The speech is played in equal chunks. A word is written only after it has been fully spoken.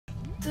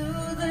Next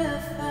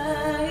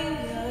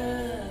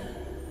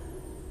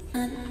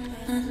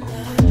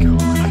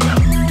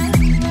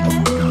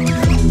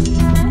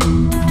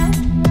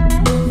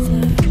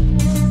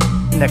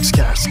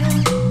cast.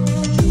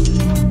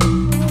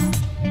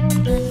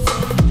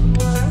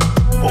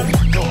 Oh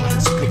my god,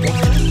 that's a good one.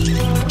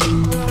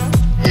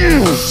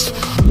 Yes!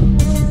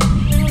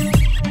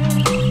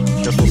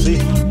 Guess we'll see.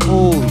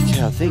 Holy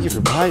cow, thank you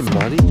for biting,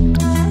 buddy.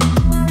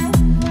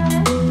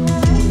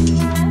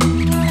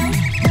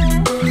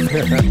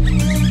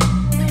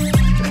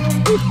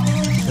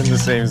 In the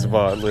same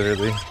spot,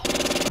 literally.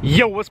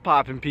 Yo, what's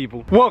poppin',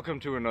 people? Welcome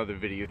to another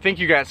video. Thank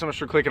you guys so much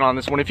for clicking on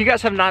this one. If you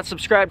guys have not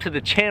subscribed to the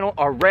channel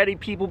already,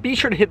 people, be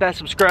sure to hit that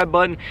subscribe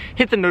button,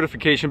 hit the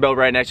notification bell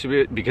right next to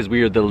it, because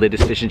we are the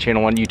latest fishing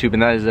channel on YouTube,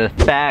 and that is a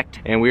fact.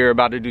 And we are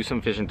about to do some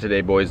fishing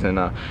today, boys. And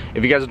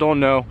if you guys don't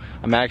know,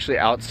 I'm actually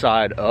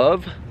outside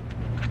of,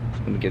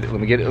 let me get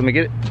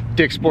it.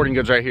 Dick's Sporting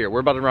Goods right here. We're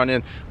about to run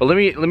in, but let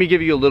me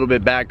give you a little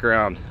bit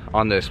background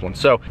on this one.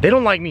 So they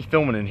don't like me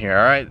filming in here,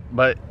 all right?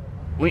 But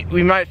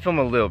we might film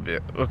a little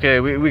bit,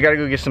 okay? We gotta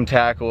go get some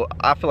tackle.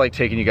 I feel like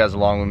taking you guys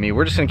along with me.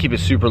 We're just gonna keep it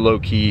super low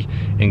key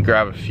and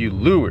grab a few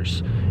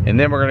lures. And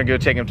then we're gonna go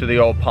take them to the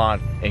old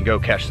pond and go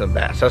catch some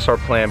bass. That's our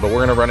plan, but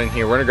we're gonna run in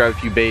here. We're gonna grab a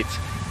few baits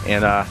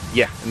and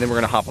yeah, and then we're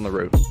gonna hop on the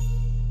road.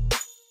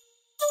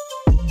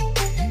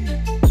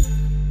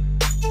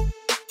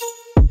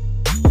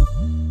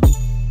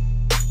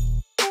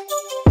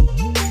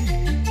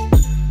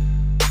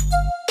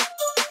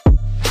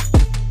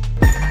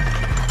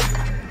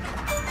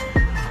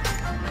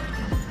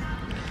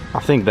 I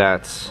think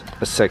that's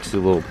a sexy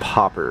little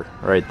popper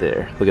right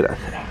there. Look at that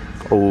thing.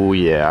 Oh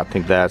yeah, I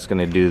think that's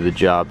gonna do the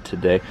job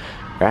today.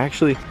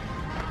 Actually,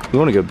 we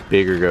wanna go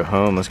big or go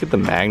home. Let's get the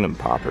Magnum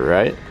popper,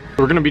 right?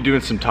 We're gonna be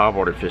doing some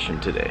topwater fishing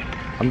today.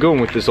 I'm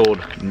going with this old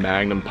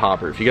Magnum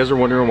popper. If you guys are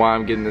wondering why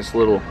I'm getting this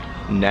little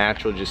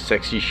natural, just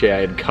sexy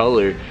shad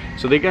color.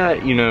 So they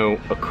got, you know,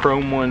 a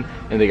chrome one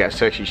and they got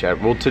sexy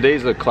shad. Well,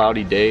 today's a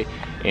cloudy day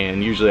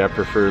and usually I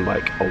prefer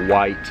like a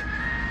white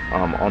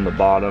on the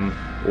bottom,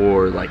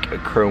 or like a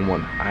chrome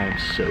one. I am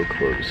so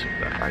close.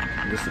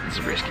 This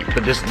is risky,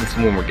 but this is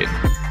the one we're getting.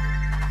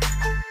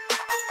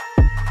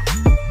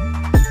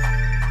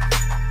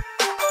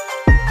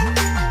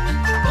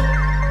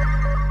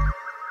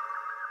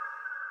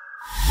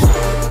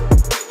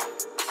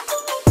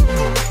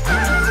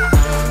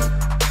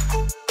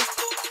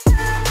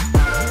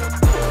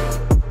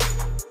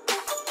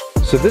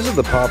 So this is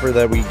the popper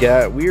that we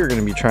got. We are going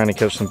to be trying to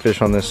catch some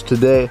fish on this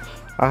today.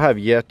 I have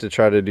yet to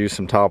try to do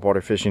some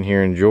topwater fishing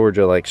here in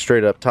Georgia, like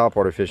straight up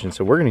topwater fishing.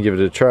 So we're gonna give it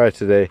a try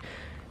today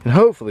and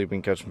hopefully we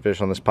can catch some fish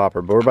on this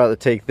popper. But we're about to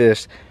take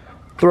this,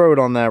 throw it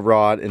on that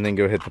rod, and then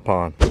go hit the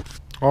pond.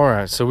 All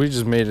right, so we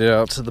just made it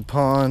out to the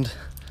pond.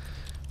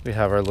 We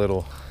have our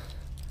little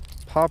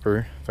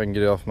popper, if I can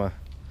get it off my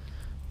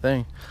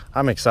thing.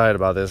 I'm excited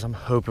about this. I'm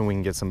hoping we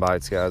can get some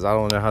bites, guys. I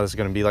don't know how this is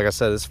gonna be. Like I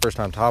said, this is the first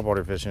time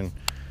topwater fishing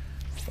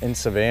in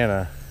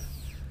Savannah.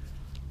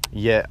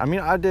 Yeah, I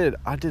mean, I did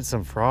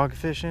some frog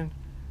fishing,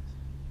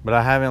 but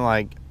I haven't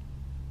like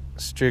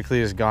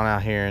strictly just gone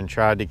out here and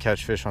tried to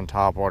catch fish on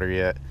topwater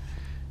yet.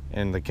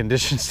 And the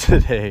conditions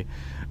today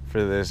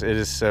for this, it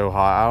is so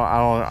hot. I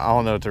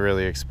don't know what to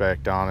really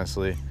expect,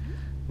 honestly.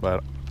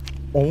 But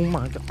oh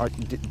my god,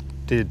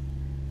 that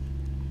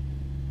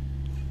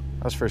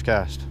was first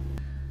cast.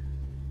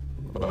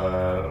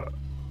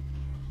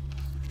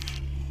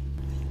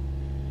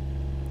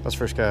 That's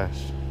first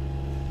cast.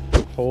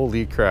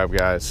 Holy crap,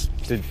 guys.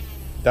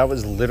 That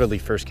was literally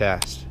first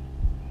cast.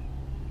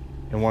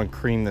 And one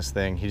creamed this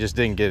thing. He just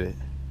didn't get it.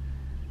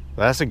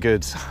 That's a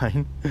good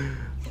sign.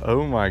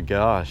 Oh my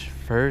gosh.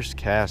 First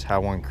cast, had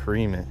one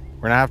cream it.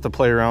 We're gonna have to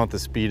play around with the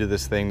speed of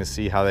this thing to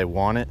see how they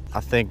want it.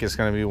 I think it's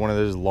gonna be one of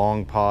those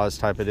long pause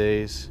type of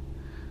days.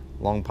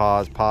 Long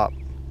pause, pop.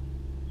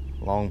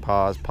 Long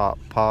pause, pop,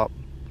 pop.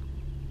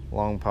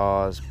 Long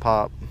pause,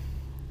 pop.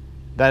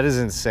 That is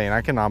insane.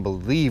 I cannot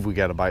believe we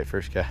got a bite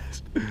first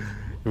cast.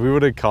 If we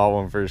would have caught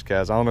one first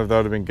cast, I don't know if that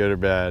would have been good or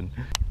bad.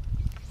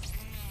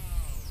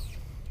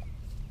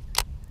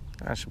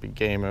 That should be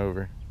game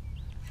over.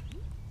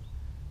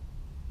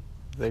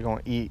 If they're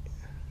gonna eat,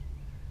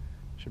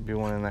 should be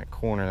one in that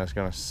corner that's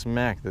gonna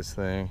smack this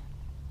thing.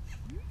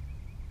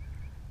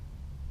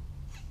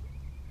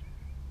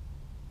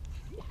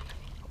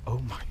 Oh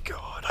my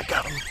god, I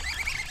got him.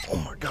 Oh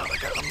my god, I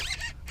got him.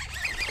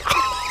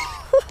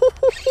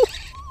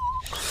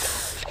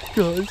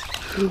 Guys,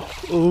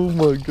 oh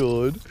my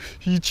god,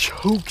 he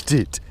choked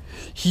it.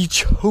 He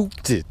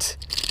choked it.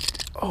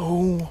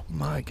 Oh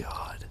my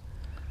god.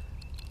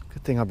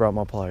 Good thing I brought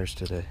my pliers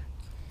today.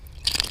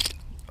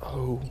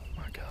 Oh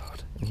my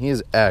god. And he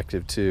is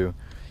active too.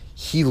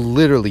 He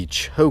literally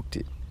choked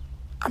it.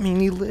 I mean,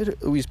 he literally,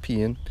 oh, he's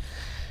peeing.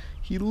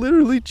 He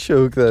literally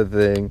choked that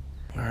thing.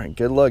 All right,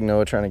 good luck,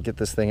 Noah, trying to get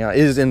this thing out.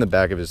 It is in the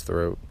back of his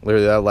throat.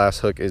 Literally, that last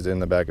hook is in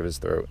the back of his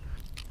throat.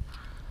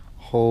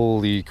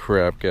 Holy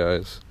crap,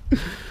 guys.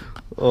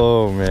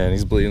 Oh man,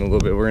 he's bleeding a little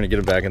bit. We're gonna get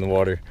him back in the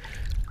water.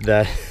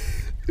 That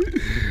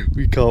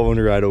We caught one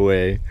right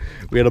away.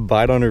 We had a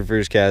bite on our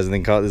first cast and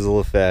then caught this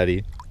little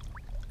fatty.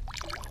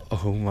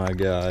 Oh my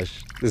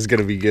gosh, this is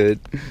gonna be good.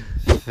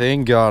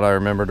 Thank God I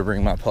remember to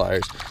bring my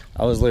pliers.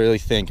 I was literally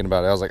thinking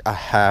about it. I was like, I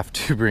have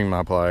to bring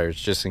my pliers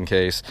just in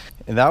case.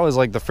 And that was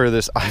like the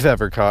furthest I've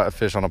ever caught a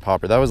fish on a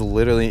popper. That was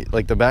literally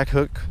like the back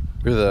hook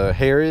where the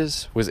hair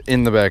was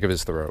in the back of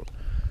his throat.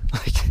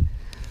 Like,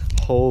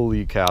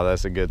 holy cow,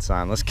 that's a good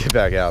sign. Let's get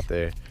back out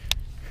there.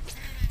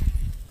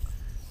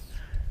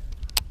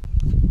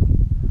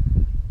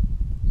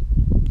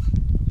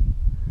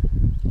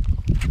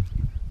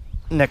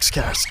 Next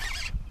cast.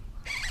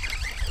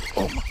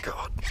 Oh my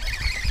God.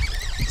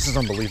 This is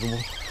unbelievable.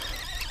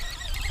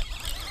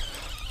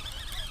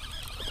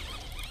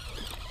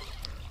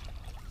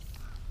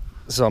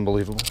 This is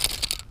unbelievable.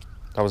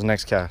 That was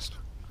next cast.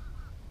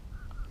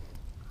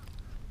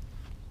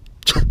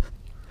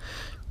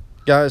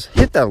 Guys,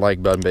 hit that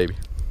like button, baby.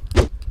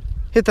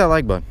 Hit that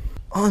like button.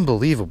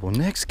 Unbelievable.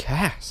 Next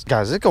cast.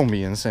 Guys, it's gonna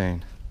be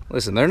insane.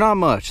 Listen, they're not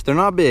much. They're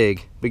not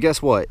big. But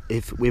guess what?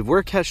 If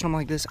we're catching them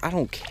like this, I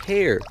don't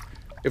care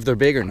if they're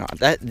big or not.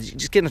 That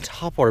just getting a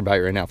topwater bite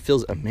right now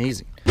feels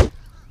amazing.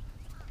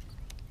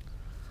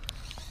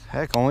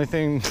 Heck, only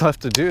thing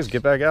left to do is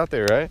get back out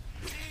there, right?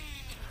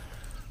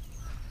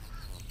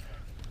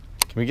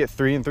 Can we get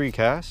 3 and 3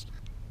 cast?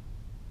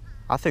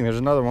 I think there's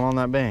another one on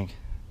that bank.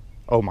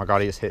 Oh my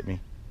God, he just hit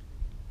me.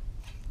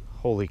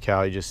 Holy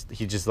cow, he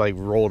just like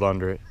rolled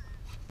under it.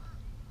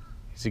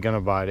 Is he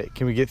gonna bite it?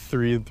 Can we get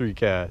 3 and 3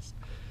 casts?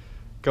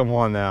 Come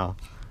on now.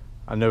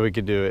 I know we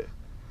could do it.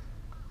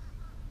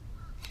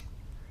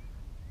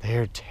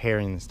 They're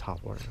tearing this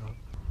topwater up.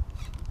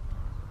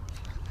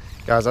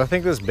 Guys, I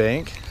think this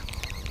bank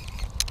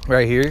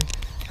right here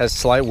has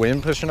slight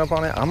wind pushing up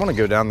on it. I'm gonna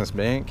go down this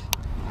bank.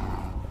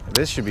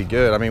 This should be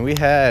good. I mean, we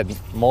had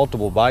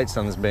multiple bites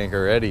on this bank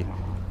already.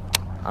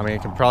 I mean,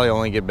 it can probably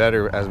only get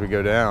better as we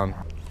go down.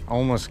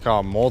 Almost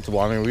caught multiple.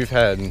 I mean, we've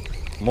had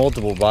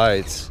multiple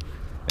bites.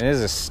 And it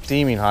is a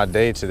steaming hot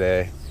day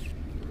today.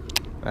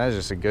 That is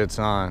just a good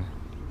sign.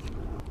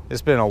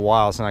 It's been a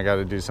while since I got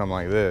to do something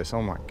like this.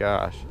 Oh my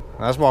gosh. And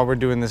that's why we're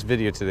doing this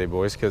video today,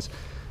 boys, because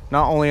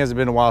not only has it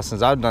been a while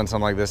since I've done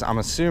something like this, I'm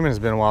assuming it's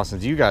been a while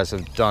since you guys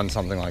have done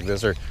something like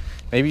this, or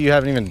maybe you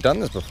haven't even done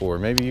this before.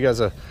 Maybe you guys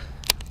have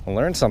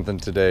learned something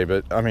today,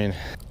 but I mean,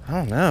 I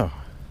don't know.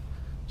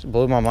 It just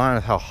blew my mind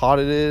with how hot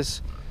it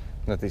is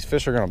and that these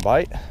fish are gonna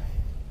bite.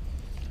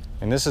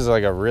 And this is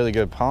like a really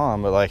good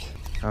pond, but like,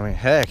 I mean,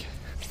 heck,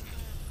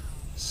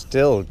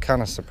 still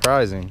kind of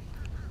surprising.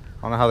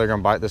 I don't know how they're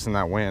gonna bite this in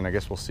that wind. I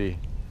guess we'll see.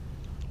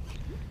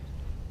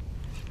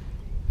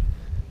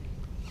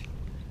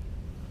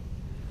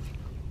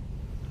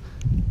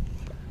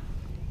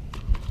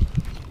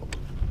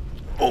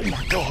 Oh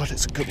my God,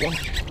 it's a good one.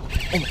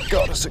 Oh my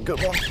God, it's a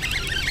good one.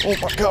 Oh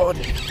my God.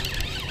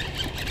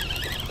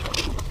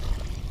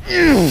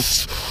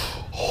 Yes!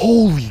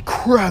 Holy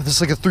crap, this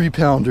is like a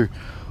 3-pounder.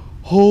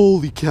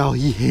 Holy cow,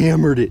 he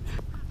hammered it.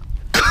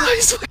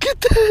 Guys, look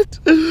at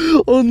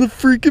that. On the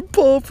freaking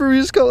popper, he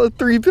just got a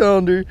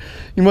 3-pounder.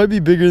 He might be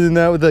bigger than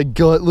that with that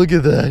gut. Look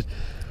at that.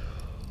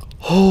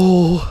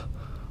 Oh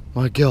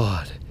my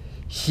God.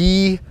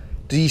 He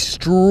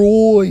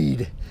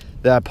destroyed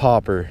that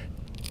popper.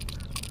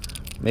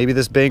 Maybe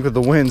this bank with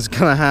the wind's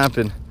gonna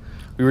happen.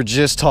 We were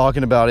just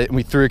talking about it and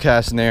we threw a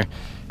cast in there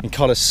and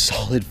caught a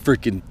solid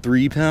freaking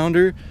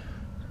 3-pounder.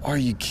 Are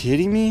you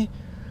kidding me?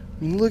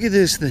 I mean, look at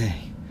this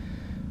thing.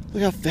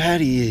 Look how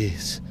fat he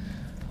is.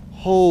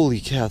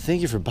 Holy cow,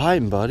 thank you for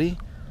biting, buddy.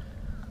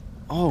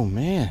 Oh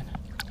man.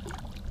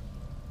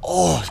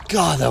 Oh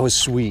God, that was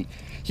sweet.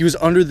 He was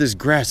under this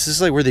grass. This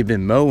is like where they've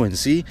been mowing,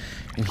 see?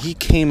 And he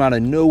came out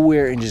of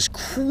nowhere and just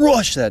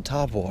crushed that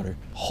topwater.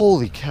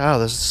 Holy cow,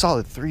 that's a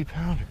solid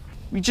 3-pounder.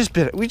 We just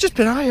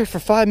been out here for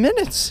 5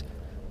 minutes.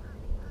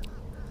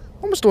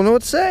 Almost don't know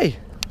what to say.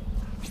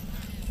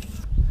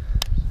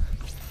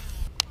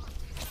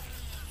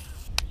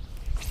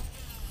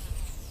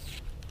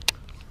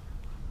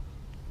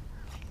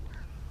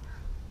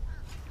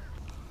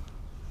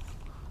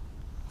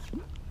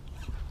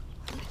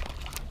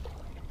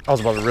 I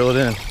was about to reel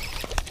it in.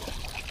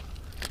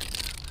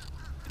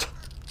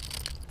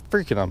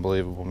 Freaking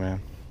unbelievable,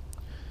 man.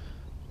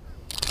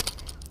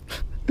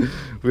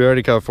 We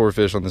already caught 4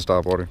 fish on this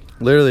topwater.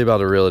 Literally about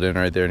to reel it in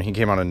right there, and he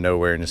came out of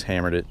nowhere and just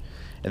hammered it.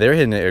 And they're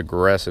hitting it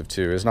aggressive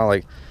too. It's not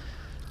like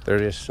they're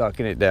just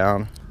sucking it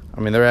down. I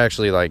mean, they're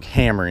actually like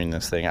hammering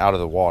this thing out of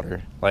the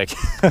water. Like,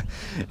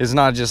 it's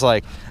not just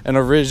like an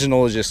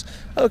original just,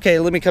 okay,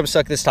 let me come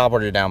suck this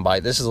topwater down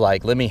bite. This is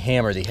like, let me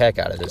hammer the heck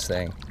out of this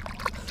thing.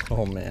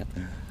 Oh man.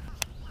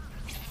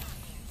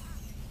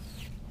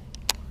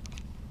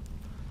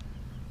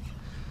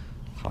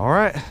 All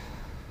right.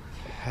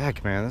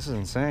 Heck, man, this is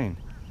insane.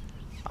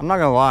 I'm not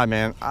gonna lie,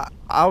 man.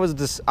 I was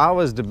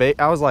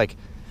like,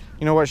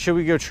 you know what, should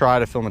we go try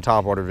to film a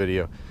topwater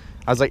video?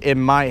 I was like, it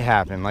might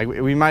happen. Like,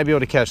 we might be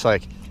able to catch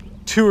like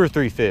 2 or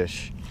 3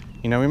 fish.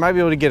 You know, we might be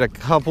able to get a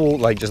couple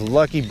like just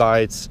lucky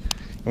bites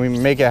and we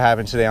make it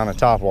happen today on a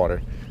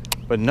topwater.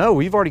 But no,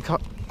 we've already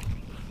caught,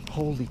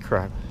 holy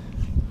crap.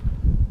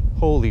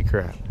 Holy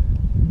crap.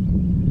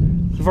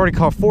 We've already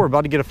caught 4,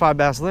 about to get a 5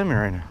 bass limit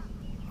right now.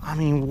 I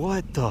mean,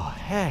 what the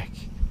heck?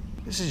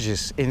 This is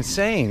just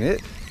insane.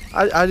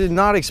 I did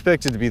not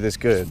expect it to be this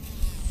good.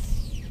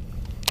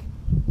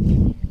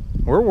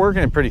 We're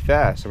working it pretty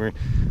fast. I mean,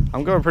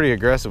 I'm going pretty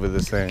aggressive with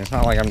this thing. It's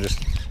not like I'm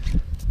just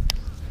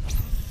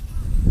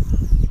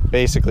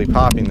basically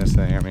popping this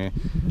thing. I mean,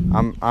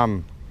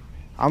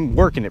 I'm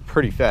working it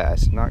pretty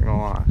fast, not gonna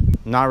lie.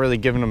 Not really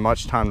giving them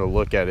much time to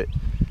look at it,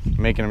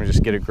 making them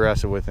just get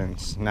aggressive with it and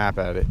snap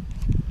at it.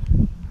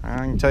 I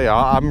can tell you,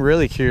 I'm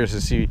really curious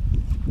to see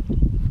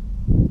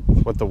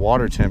what the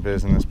water temp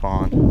is in this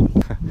pond.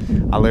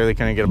 I literally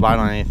couldn't get a bite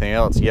on anything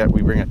else, yet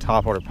we bring a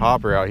topwater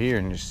popper out here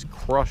and just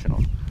crushing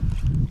them.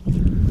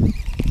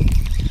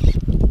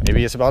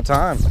 Maybe it's about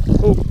time.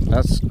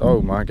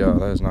 Oh my God,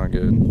 that is not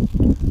good.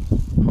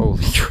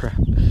 Holy crap.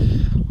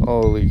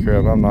 Holy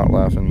crap, I'm not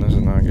laughing. This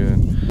is not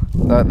good.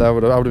 I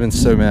would have been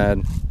so mad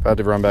if I had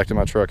to run back to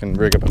my truck and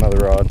rig up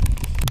another rod.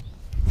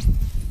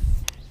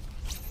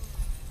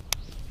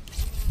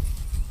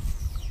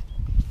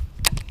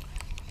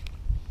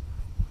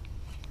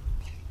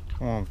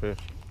 Come on, fish.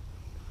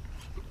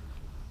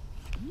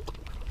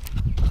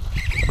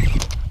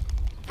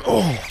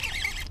 Oh!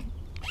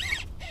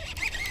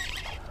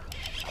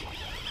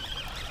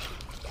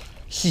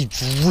 He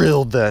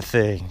drilled that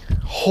thing.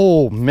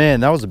 Oh man,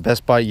 that was the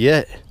best bite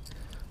yet.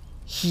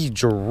 He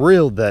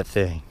drilled that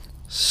thing.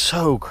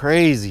 So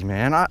crazy,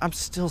 man. I'm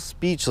still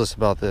speechless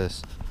about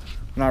this.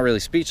 I'm not really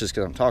speechless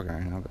because I'm talking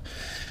right now, but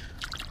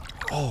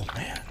oh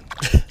man.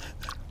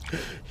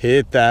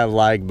 Hit that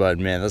like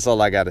button, man. That's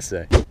all I gotta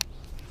say.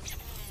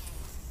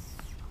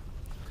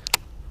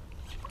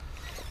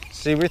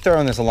 See, we're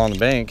throwing this along the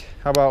bank.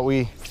 How about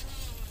we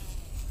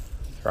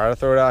try to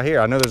throw it out here?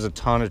 I know there's a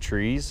ton of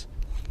trees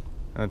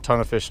and a ton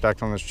of fish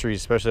stacked on those trees,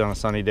 especially on a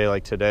sunny day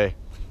like today.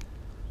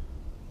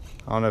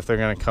 I don't know if they're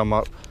gonna come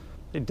up.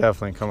 They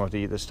definitely come up to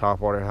eat this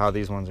topwater, how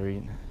these ones are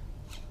eating.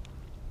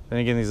 Then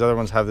again, these other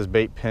ones have this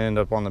bait pinned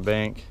up on the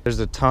bank. There's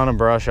a ton of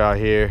brush out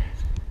here.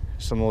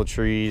 Some little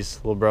trees,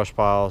 little brush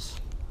piles.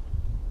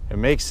 It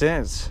makes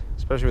sense,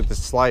 especially with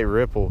this slight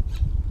ripple,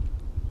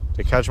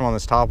 to catch them on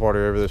this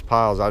topwater over those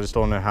piles. I just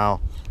don't know how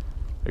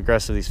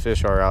aggressive these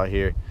fish are out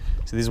here.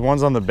 So these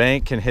ones on the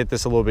bank can hit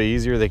this a little bit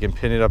easier. They can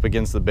pin it up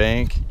against the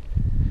bank.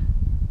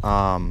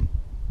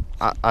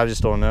 I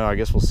just don't know. I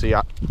guess we'll see.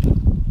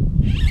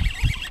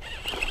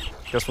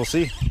 Guess we'll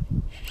see.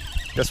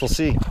 Guess we'll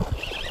see.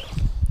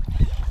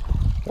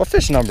 What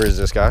fish number is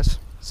this, guys?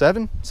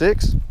 7?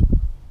 6?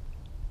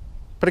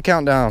 Put a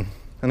countdown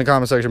in the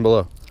comment section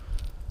below.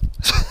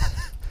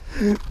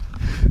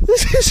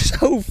 This is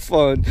so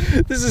fun.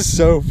 This is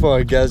so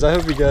fun, guys. I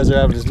hope you guys are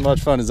having as much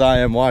fun as I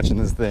am watching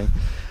this thing.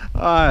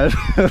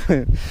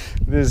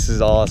 This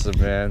is awesome,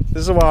 man.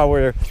 This is why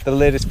we're the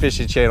latest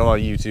fishing channel on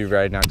YouTube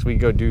right now, because we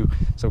can go do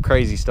some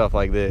crazy stuff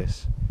like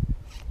this.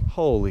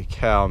 Holy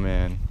cow,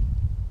 man.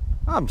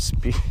 I'm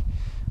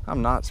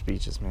not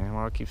speechless, man.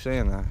 Why do I keep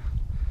saying that?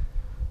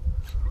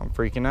 I'm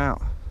freaking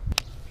out.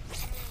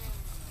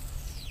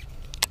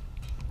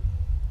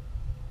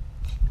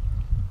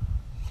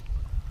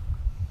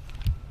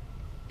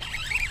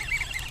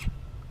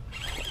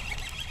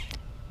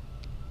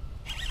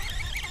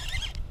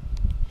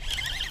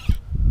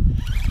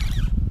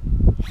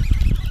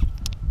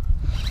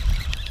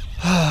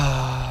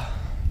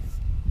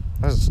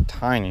 That's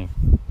tiny.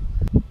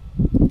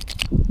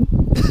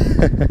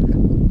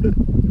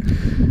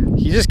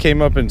 He just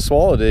came up and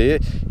swallowed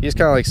it. He just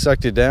kind of like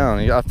sucked it down.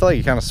 I feel like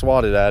he kind of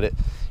swatted at it.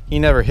 He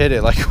never hit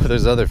it like with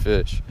those other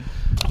fish.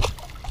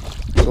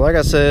 So like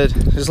I said,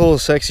 this little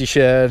sexy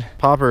shad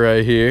popper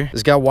right here.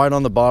 It's got white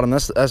on the bottom.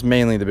 That's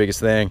mainly the biggest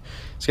thing.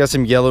 It's got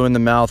some yellow in the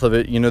mouth of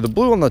it. You know, the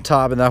blue on the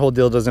top and that whole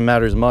deal doesn't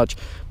matter as much,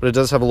 but it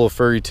does have a little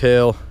furry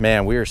tail.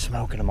 Man, we were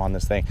smoking them on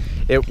this thing.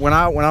 When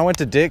I went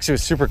to Dick's, it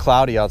was super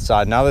cloudy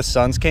outside. Now the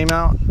sun's came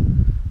out.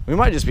 We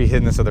might just be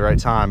hitting this at the right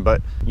time,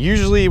 but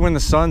usually when the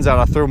sun's out,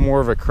 I throw more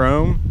of a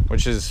chrome,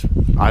 which is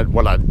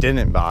what I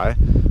didn't buy.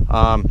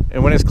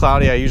 And when it's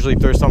cloudy, I usually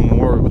throw something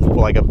more with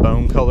like a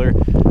bone color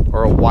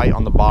or a white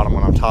on the bottom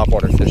when I'm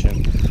topwater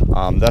fishing.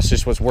 That's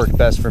just what's worked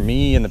best for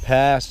me in the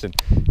past, and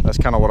that's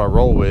kind of what I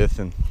roll with,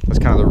 and that's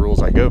kind of the rules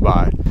I go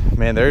by.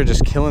 Man, they're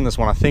just killing this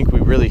one. I think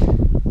we really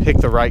picked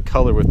the right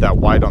color with that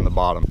white on the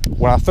bottom.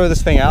 When I throw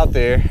this thing out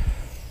there,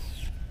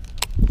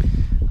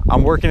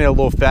 I'm working it a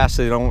little fast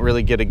so they don't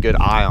really get a good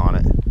eye on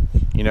it.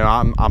 You know,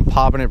 I'm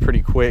popping it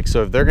pretty quick,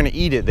 so if they're gonna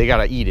eat it, they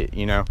gotta eat it,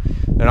 you know?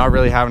 They're not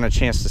really having a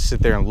chance to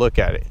sit there and look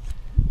at it.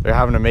 They're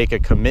having to make a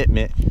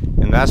commitment,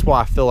 and that's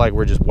why I feel like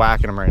we're just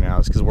whacking them right now.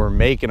 It's because we're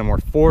making them, we're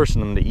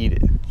forcing them to eat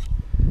it.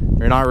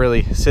 They're not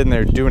really sitting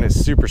there doing it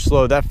super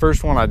slow. That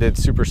first one I did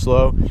super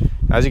slow.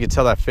 As you can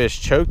tell, that fish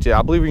choked it.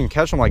 I believe we can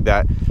catch them like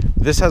that.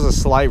 This has a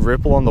slight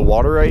ripple on the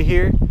water right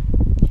here,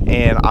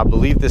 and I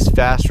believe this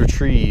fast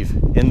retrieve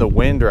in the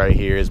wind right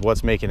here is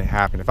what's making it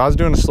happen. If I was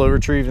doing a slow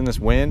retrieve in this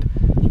wind,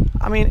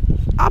 I mean,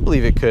 I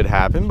believe it could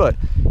happen, but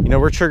you know,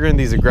 we're triggering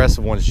these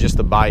aggressive ones just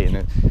to bite, and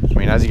I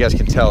mean, as you guys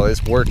can tell,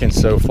 it's working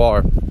so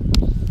far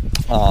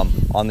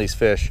on these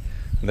fish.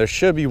 There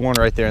should be one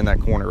right there in that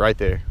corner, right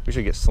there. We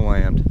should get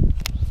slammed.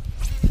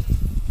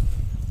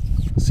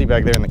 See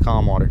back there in the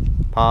calm water.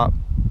 Pop.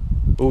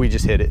 Oh, we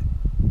just hit it.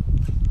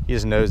 He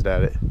just nosed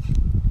at it.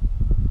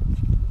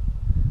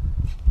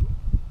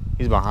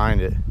 He's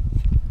behind it.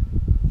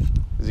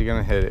 Is he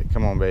gonna hit it?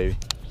 Come on, baby.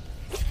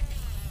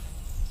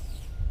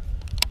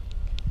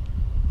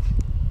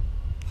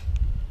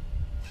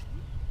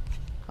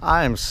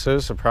 I am so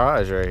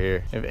surprised right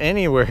here. If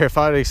anywhere, if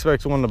I'd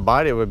expect one to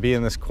bite, it would be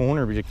in this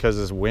corner because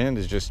this wind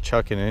is just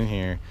chucking in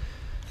here.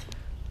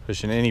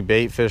 Pushing any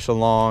bait fish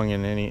along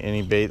and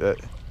any bait that...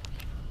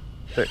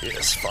 There he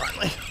is,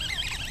 finally.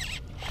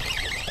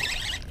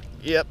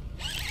 Yep,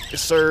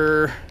 yes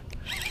sir.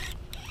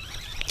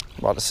 I'm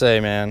about to say,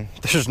 man,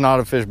 there's not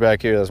a fish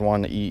back here that's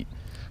wanting to eat.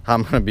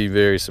 I'm gonna be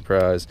very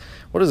surprised.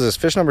 What is this,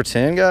 fish number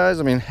 10, guys?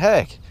 I mean,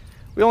 heck,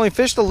 we only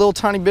fished a little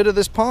tiny bit of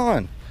this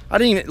pond. I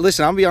didn't even,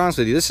 listen, I'll be honest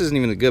with you, this isn't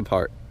even the good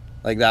part,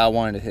 like that I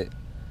wanted to hit.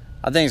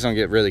 I think it's gonna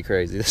get really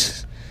crazy.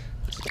 This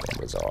is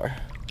bizarre.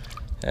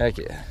 Heck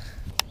yeah.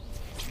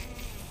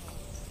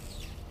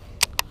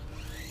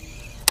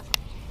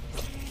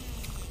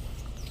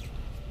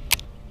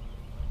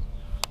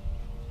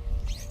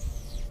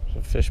 There's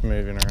a fish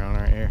moving around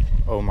right here.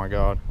 Oh my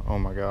God, oh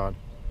my God.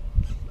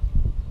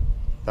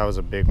 That was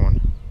a big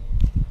one.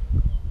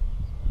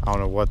 I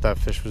don't know what that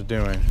fish was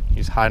doing.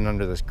 He's hiding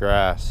under this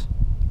grass.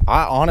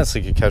 I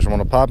honestly could catch him on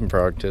a popping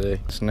frog today.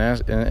 It's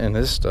nasty, and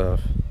this stuff.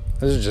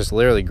 This is just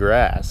literally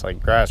grass,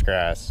 like grass.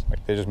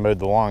 Like they just mowed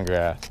the lawn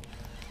grass.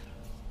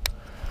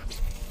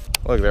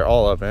 Look, they're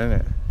all up in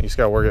it. You just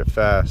gotta work it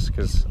fast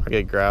because I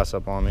get grass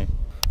up on me.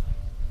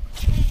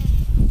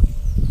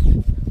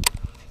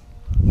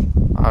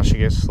 I should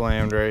get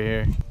slammed right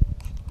here.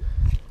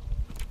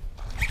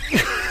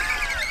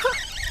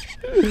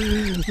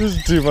 This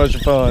is too much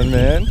fun,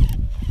 man.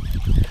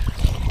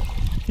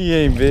 He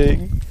ain't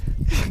big.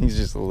 He's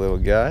just a little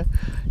guy.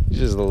 He's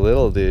just a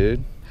little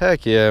dude.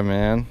 Heck yeah,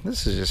 man.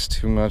 This is just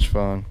too much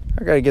fun.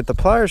 I gotta get the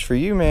pliers for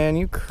you, man.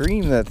 You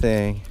creamed that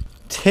thing.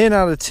 10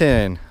 out of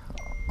 10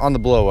 on the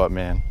blow up,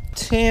 man.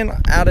 10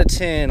 out of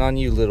 10 on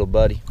you, little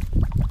buddy.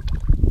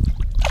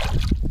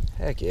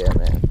 Heck yeah,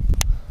 man.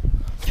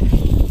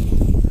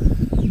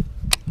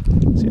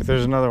 See if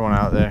there's another one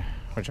out there,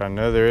 which I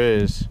know there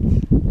is.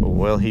 But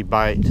will he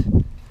bite?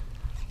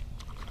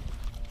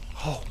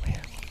 Oh,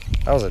 man.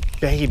 That was a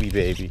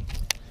baby.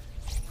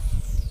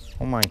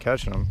 I don't mind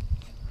catching them.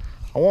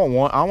 I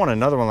want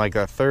another one like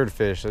that third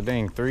fish, a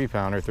dang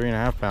 3-pounder,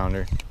 3.5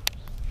 pounder.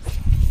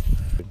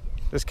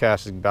 This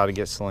cast is about to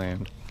get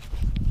slammed.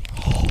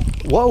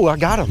 Whoa, I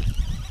got him.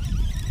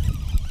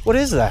 What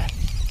is that?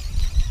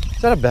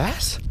 Is that a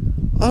bass?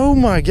 Oh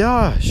my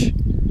gosh.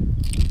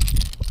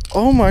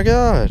 Oh my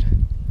God.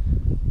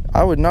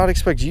 I would not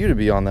expect you to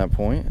be on that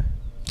point.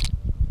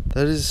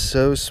 That is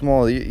so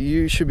small.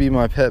 You should be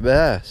my pet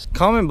bass.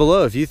 Comment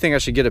below if you think I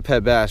should get a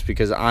pet bass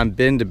because I've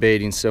been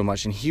debating so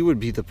much and he would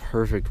be the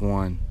perfect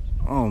one.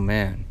 Oh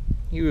man,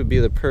 he would be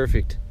the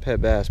perfect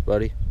pet bass,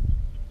 buddy.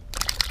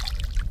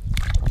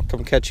 I'll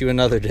come catch you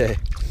another day.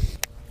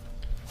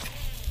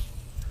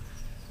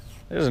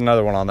 There's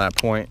another one on that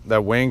point.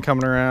 That wing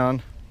coming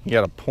around, you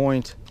got a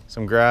point,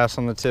 some grass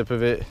on the tip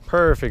of it.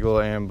 Perfect little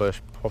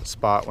ambush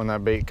spot when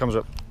that bait comes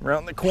up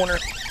around the corner,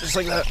 just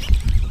like that.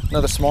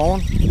 Another small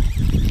one.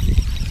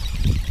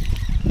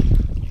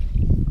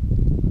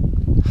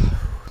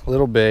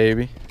 Little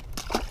baby.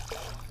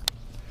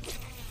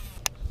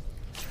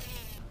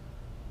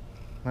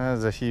 That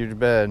is a huge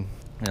bed.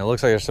 And it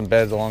looks like there's some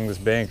beds along this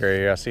bank right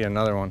here. I see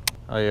another one.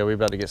 Oh yeah, we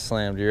about to get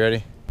slammed. You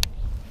ready?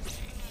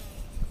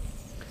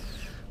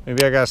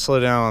 Maybe I gotta slow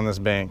down on this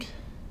bank.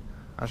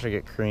 I should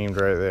get creamed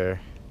right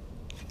there.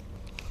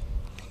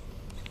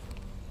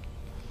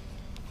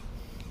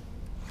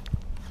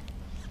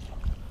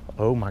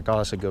 Oh my God,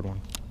 that's a good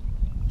one.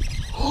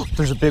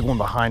 There's a big one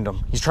behind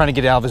him. He's trying to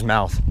get it out of his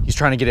mouth. He's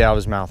trying to get it out of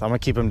his mouth. I'm gonna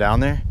keep him down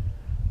there.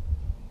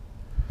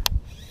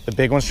 The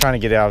big one's trying to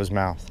get it out of his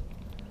mouth.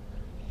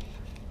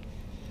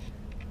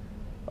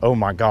 Oh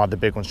my God, the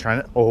big one's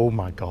trying to, oh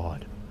my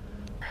God.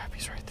 Crap,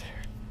 he's right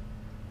there.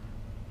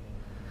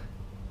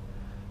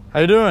 How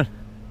you doing?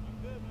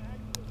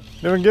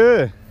 Doing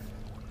good.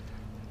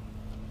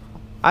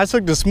 I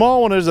took the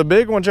small one, there's a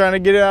big one trying to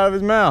get it out of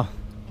his mouth.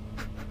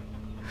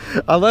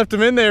 I left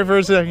him in there for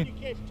a second.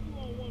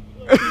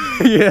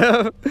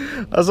 Yeah,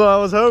 that's what I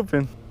was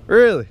hoping.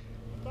 Really?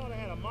 I thought I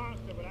had a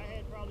monster, but I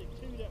had probably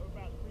 2 that were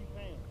about 3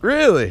 pounds.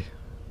 Really?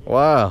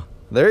 Wow.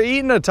 They're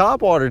eating a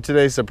topwater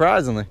today,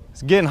 surprisingly.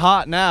 It's getting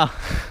hot now.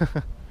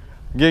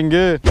 Getting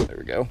good. There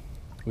we go.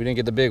 We didn't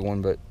get the big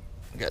one, but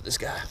we got this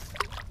guy.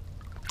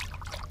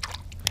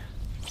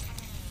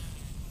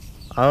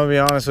 I'm gonna be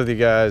honest with you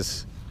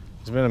guys.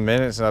 It's been a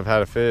minute since I've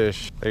had a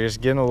fish. They're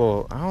just getting a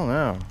little, I don't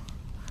know.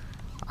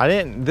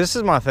 This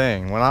is my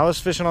thing. When I was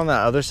fishing on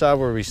that other side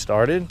where we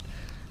started,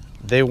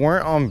 they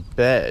weren't on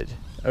bed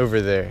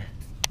over there.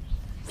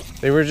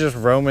 They were just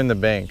roaming the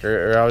bank,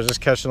 or I was just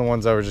catching the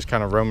ones that were just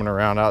kind of roaming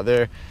around out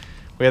there.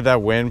 We had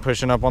that wind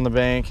pushing up on the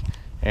bank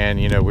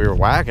and you know, we were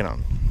whacking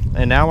them.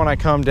 And now when I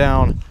come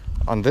down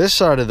On this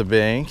side of the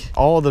bank,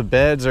 all the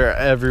beds are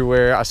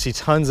everywhere. I see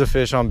tons of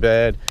fish on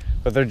bed,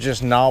 but they're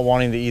just not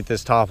wanting to eat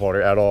this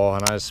topwater at all.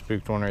 And I just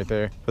spooked one right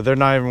there. But they're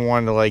not even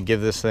wanting to like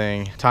give this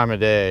thing time of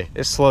day.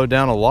 It's slowed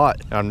down a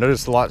lot. And I've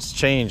noticed a lot's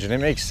changed, and it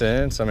makes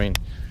sense. I mean,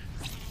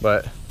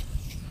 but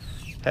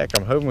heck,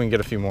 I'm hoping we can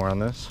get a few more on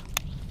this.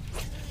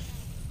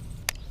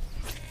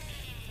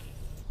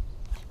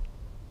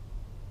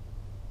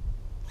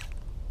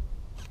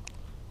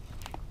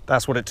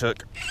 That's what it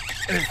took.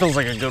 And it feels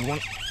like a good one.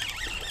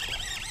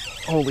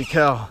 Holy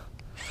cow.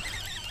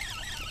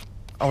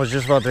 I was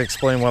just about to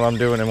explain what I'm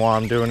doing and why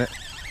I'm doing it.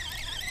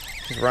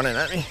 He's running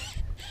at me.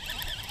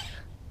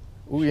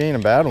 Ooh, he ain't a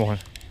bad one.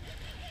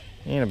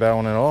 He ain't a bad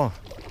one at all.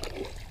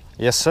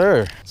 Yes,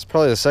 sir. It's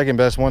probably the second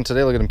best one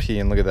today. Look at him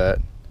peeing. Look at that.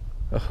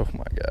 Oh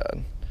my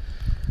God.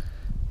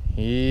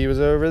 He was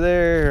over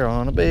there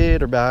on a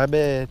bed or by a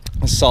bed.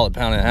 A solid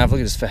pound and a half. Look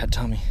at his fat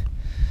tummy.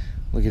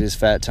 Look at his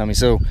fat tummy.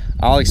 So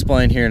I'll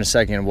explain here in a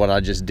second what I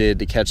just did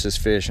to catch this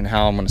fish and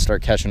how I'm gonna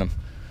start catching them.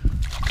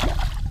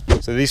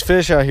 So these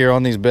fish out here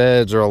on these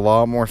beds are a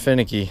lot more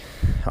finicky,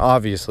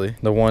 obviously,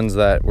 the ones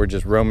that were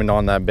just roaming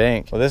on that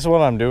bank. Well, this is what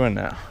I'm doing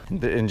now,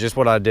 and just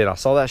what I did. I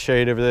saw that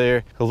shade over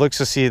there. It looks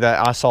to see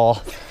that I saw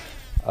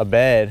a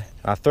bed.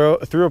 I threw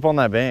up on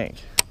that bank.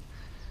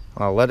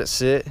 I let it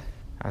sit.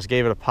 I just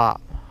gave it a pop.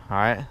 All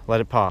right,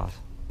 let it pause.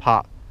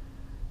 Pop.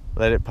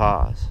 Let it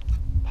pause.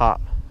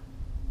 Pop.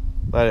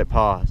 Let it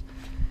pause.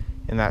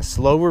 And that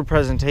slower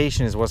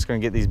presentation is what's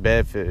going to get these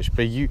bed fish.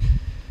 But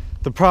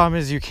the problem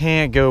is you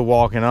can't go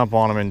walking up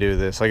on them and do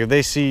this. Like if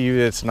they see you,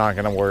 it's not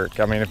going to work.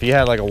 I mean, if you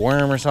had like a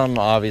worm or something,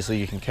 obviously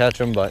you can catch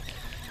them. But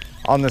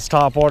on this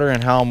topwater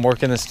and how I'm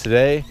working this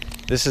today,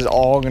 this is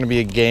all going to be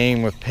a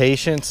game with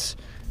patience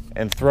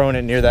and throwing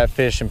it near that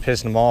fish and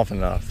pissing them off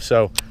enough.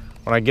 So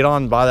when I get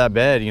on by that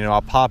bed, you know,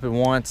 I'll pop it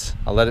once,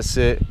 I let it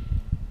sit,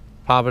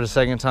 pop it a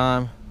second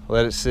time,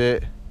 let it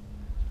sit,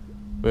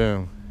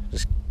 boom.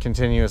 Just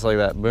continuous like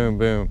that, boom,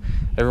 boom.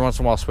 Every once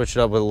in a while, switch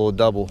it up with a little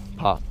double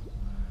pop.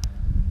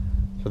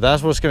 So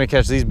that's what's gonna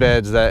catch these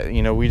beds that,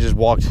 you know, we just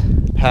walked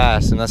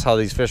past, and that's how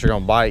these fish are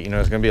gonna bite. You know,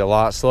 it's gonna be a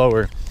lot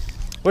slower,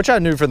 which I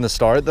knew from the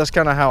start. That's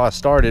kind of how I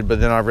started, but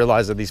then I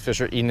realized that these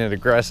fish are eating it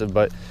aggressive.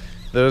 But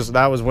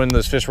that was when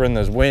those fish were in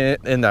that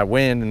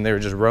wind, and they were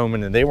just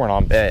roaming, and they weren't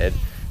on bed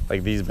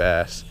like these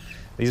bass.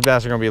 These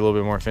bass are gonna be a little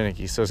bit more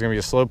finicky. So it's gonna be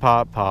a slow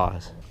pop,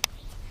 pause.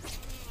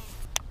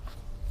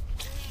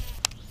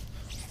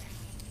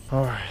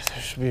 All right,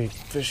 there should be a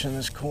fish in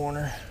this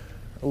corner.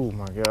 Oh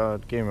my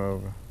God, game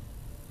over.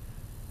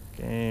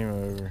 Game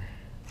over.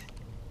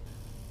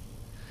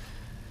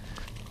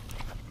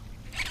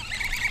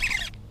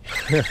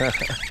 There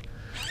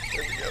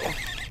we go.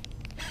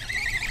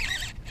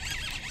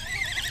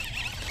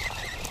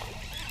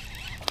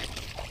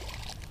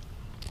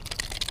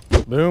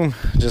 Boom,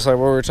 just like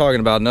what we were talking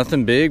about.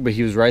 Nothing big, but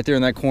he was right there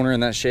in that corner in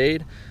that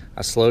shade.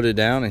 I slowed it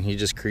down and he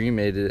just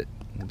cremated it.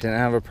 Didn't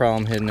have a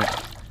problem hitting it.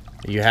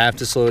 You have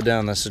to slow it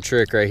down. That's the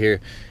trick right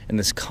here in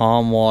this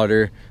calm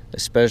water,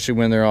 especially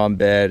when they're on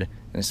bed,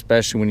 and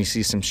especially when you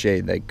see some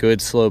shade. That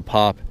good slow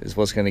pop is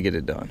what's going to get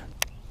it done.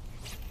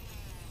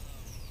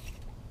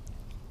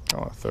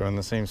 Oh, throw in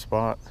the same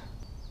spot.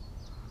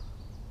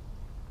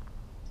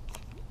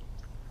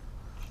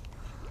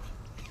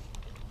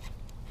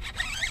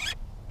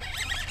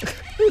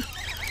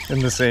 In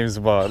the same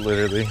spot,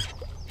 literally.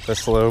 That's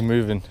slow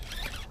moving.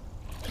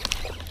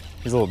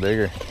 He's a little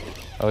bigger.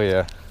 Oh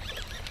yeah.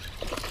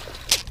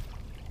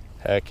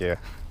 Heck yeah.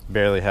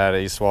 Barely had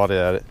it. He swatted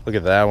at it. Look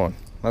at that one.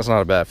 That's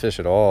not a bad fish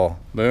at all.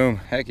 Boom.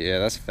 Heck yeah,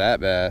 that's a fat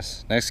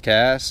bass. Next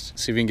cast.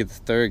 See if we can get the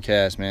third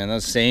cast, man.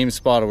 That's the same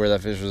spot where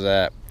that fish was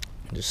at.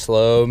 Just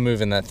slow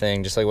moving that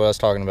thing, just like what I was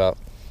talking about.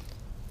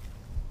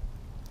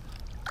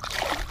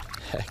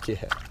 Heck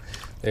yeah.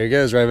 There he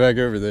goes, right back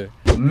over there.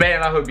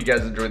 Man, I hope you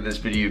guys enjoyed this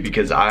video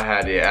because I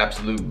had an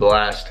absolute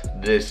blast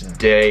this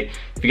day.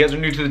 If you guys are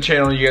new to the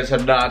channel, you guys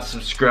have not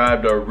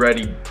subscribed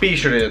already, be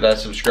sure to hit that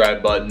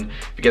subscribe button.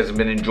 If you guys have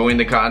been enjoying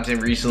the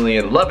content recently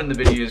and loving the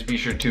videos, be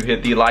sure to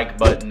hit the like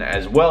button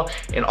as well.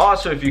 And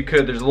also, if you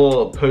could, there's a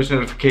little post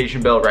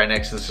notification bell right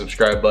next to the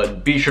subscribe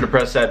button. Be sure to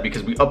press that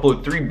because we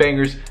upload 3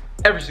 bangers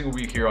every single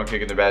week here on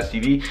Kicking the Bass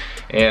TV.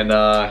 And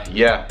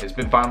yeah, it's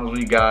been finals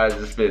week, guys.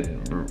 It's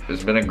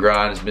been a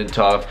grind. It's been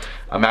tough.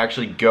 I'm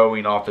actually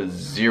going off of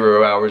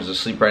 0 hours of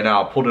sleep right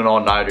now. I pulled an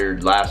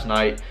all-nighter last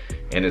night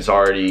and it's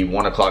already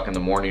 1 o'clock in the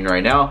morning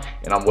right now,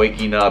 and I'm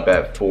waking up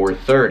at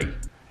 4:30.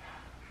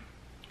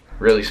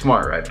 Really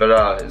smart, right?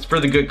 But it's for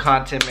the good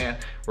content, man.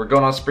 We're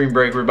going on spring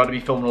break. We're about to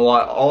be filming a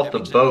lot off the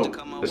boat,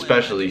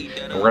 especially,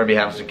 and we're gonna be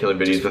having some killer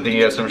videos. But thank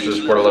you guys so much for the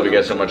support. I love you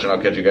guys so much, and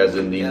I'll catch you guys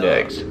in the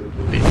next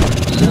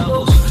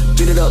video.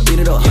 Beat it up, keep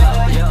it up,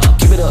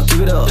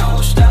 keep it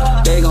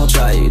up. They gon'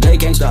 try you, they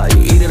can't stop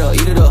you. Eat it up,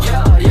 eat it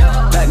up.